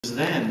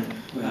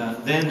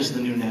Then is the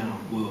new now.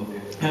 Whoa.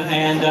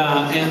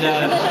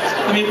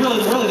 I mean,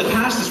 really, the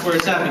past is where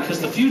it's at,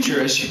 because the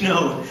future, as you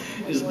know,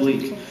 is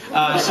bleak.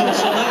 So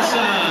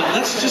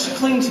let's just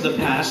cling to the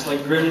past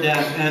like grim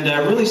death and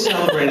really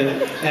celebrate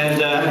it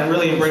and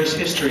really embrace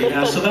history.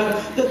 So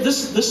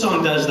this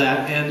song does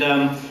that, and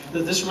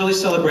this really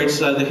celebrates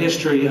the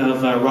history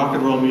of rock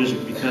and roll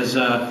music, because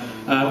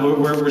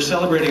we're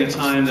celebrating a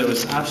time that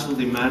was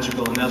absolutely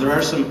magical. And now there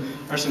are some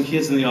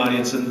kids in the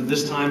audience, and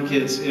this time,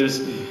 kids,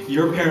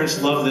 your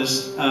parents love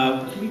this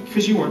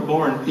because you weren't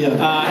born. Yeah.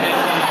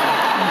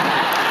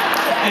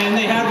 And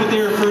they had what they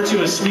refer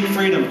to as sweet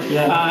freedom.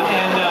 Yeah.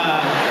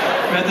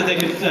 Meant that they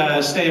could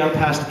stay up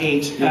past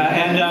 8. But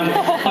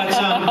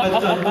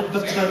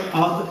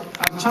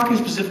I'm talking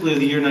specifically of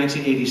the year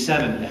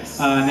 1987. Yes.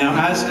 Now,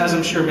 as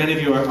I'm sure many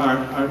of you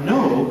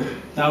know,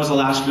 that was the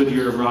last good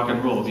year of rock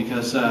and roll,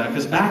 because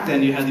back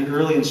then you had the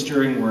early and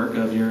stirring work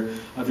of your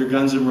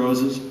Guns N'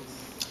 Roses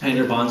and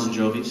your Bons and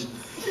Jovis.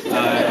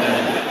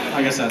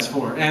 I guess that's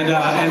 4.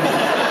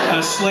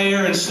 And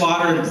Slayer and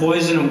Slaughter and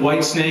Poison and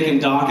Whitesnake and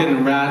Dokken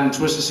and Rat and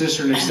Twisted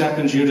Sister and Accept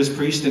and Judas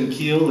Priest and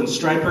Keel and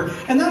Stryper.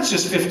 And that's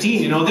just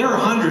 15, you know. There are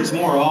hundreds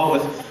more, all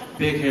with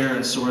big hair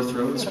and sore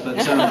throats.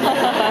 But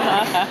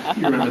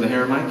you remember the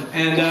hair, Mike.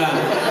 And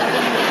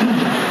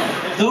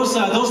those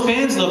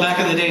bands, though, back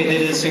in the day, they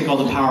did this thing called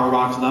the power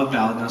rock love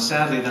ballad. Now,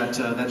 sadly,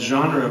 that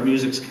genre of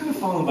music's kind of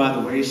fallen by the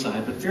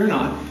wayside. But fear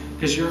not,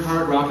 because your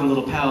hard rockin'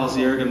 little pals,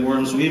 the Arrogant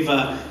Worms, we've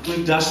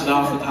dusted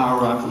off the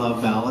power rock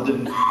love ballad,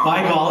 and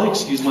by golly,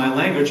 excuse my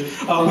language,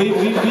 we've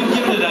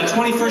given it a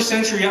 21st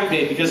century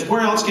update, because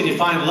where else can you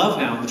find love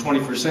now in the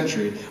 21st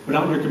century but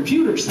on your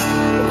computers?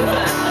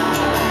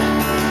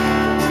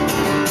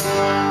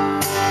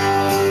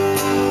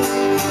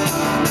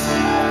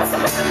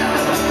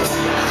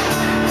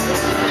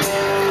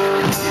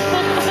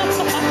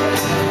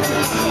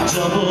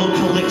 Double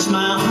collects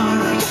my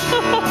heart,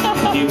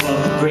 you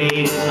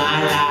upgraded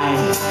my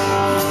life,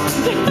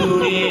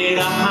 booted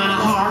up my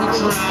hard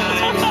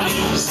drive,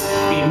 please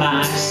be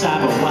my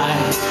cyber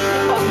wife.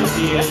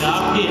 You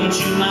logged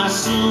into my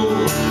soul,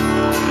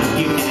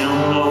 you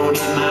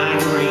downloaded my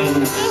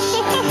dreams.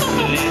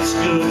 Let's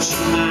go to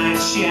my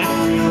chat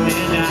room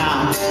and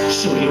I'll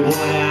show you what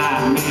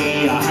I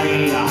mean.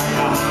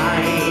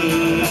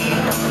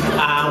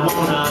 I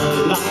wanna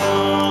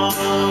log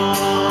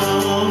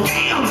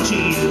to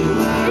you,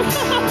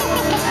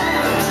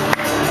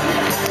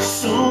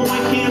 so I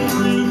can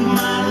prove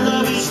my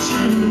love is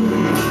true.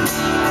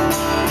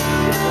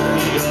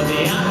 You're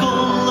the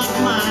apple of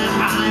my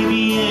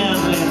IBM,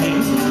 let me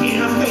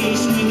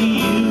interface with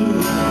you.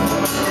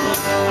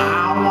 I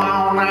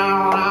wanna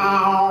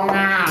log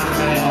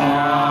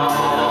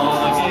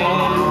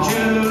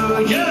into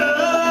you.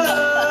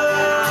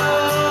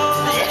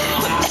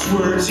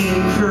 Password's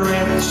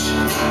incorrect,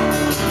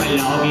 my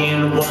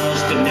login was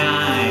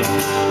denied.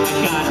 I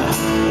gotta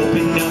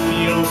open up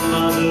your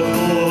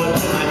motherboard,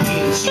 put my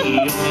PC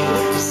on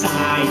the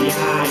side.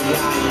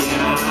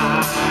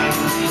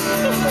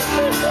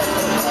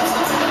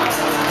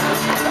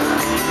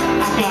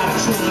 I got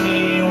a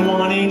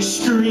 21-inch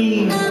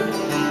screen,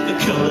 the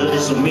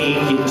colors will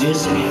make you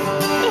dizzy.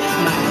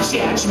 My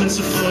attachments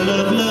are full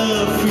of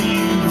love for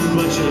you,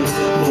 but your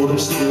modem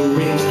still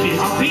rings. Beep,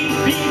 beep,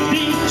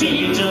 beep,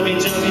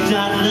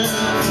 www.love.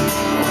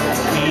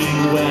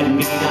 You and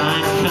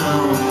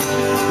me.com.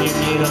 You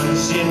can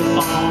unzip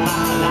all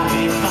my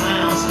library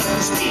files,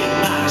 spin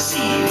my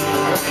CD.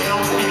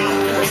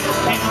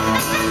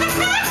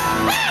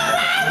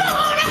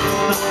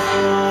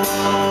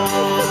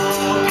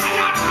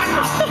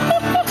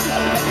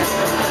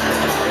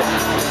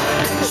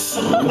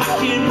 So I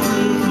can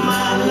prove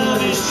my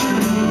love is true,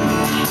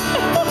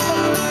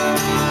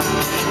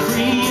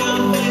 free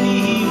of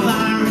any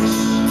virus,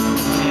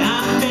 and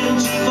I've been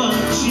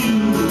debunked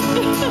too.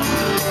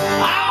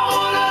 I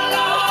wanna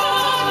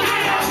log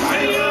in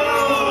for you,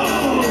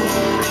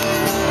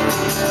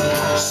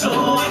 so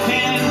I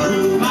can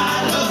prove my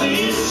love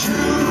is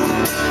true.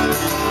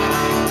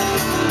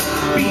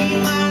 Be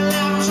my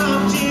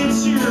laptop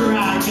dancer, I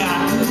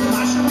got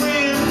my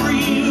shred for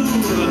you.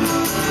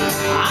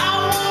 I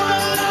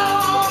wanna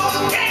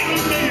log in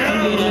for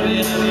you.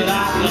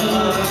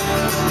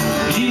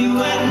 You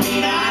and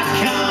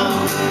me.com.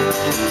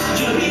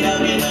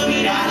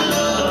 www.love.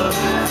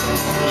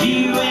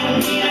 You and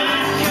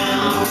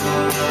me.com.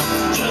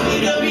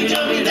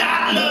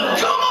 www.love.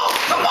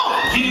 Come on.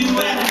 You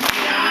and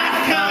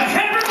me.com.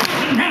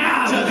 Everything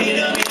now.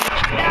 www.love.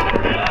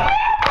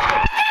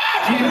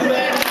 You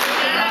and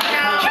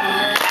me.com.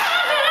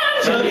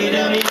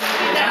 www.love.